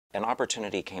An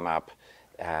opportunity came up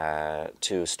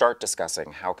to start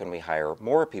discussing how can we hire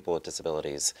more people with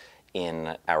disabilities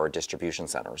in our distribution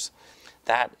centers.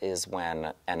 That is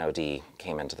when NOD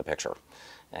came into the picture.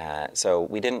 So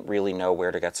we didn't really know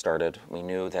where to get started. We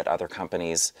knew that other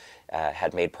companies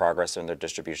had made progress in their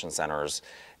distribution centers,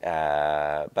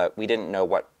 but we didn't know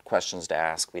what questions to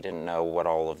ask. We didn't know what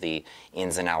all of the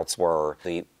ins and outs were.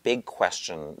 The big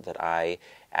question that I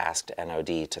asked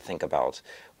NOD to think about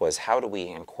was, how do we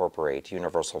incorporate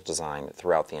universal design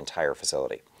throughout the entire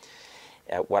facility?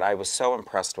 What I was so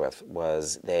impressed with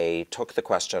was they took the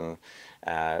question,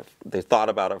 they thought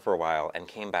about it for a while, and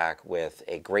came back with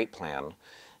a great plan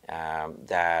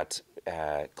that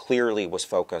clearly was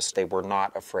focused. They were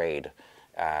not afraid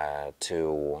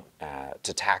to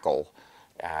tackle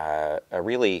a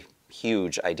really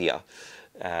huge idea.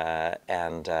 Again,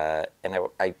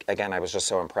 I was just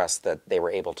so impressed that they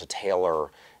were able to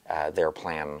tailor their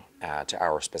plan to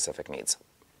our specific needs.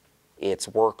 It's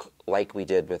work like we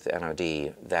did with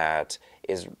NOD that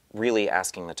is really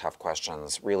asking the tough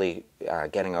questions, really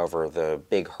getting over the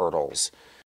big hurdles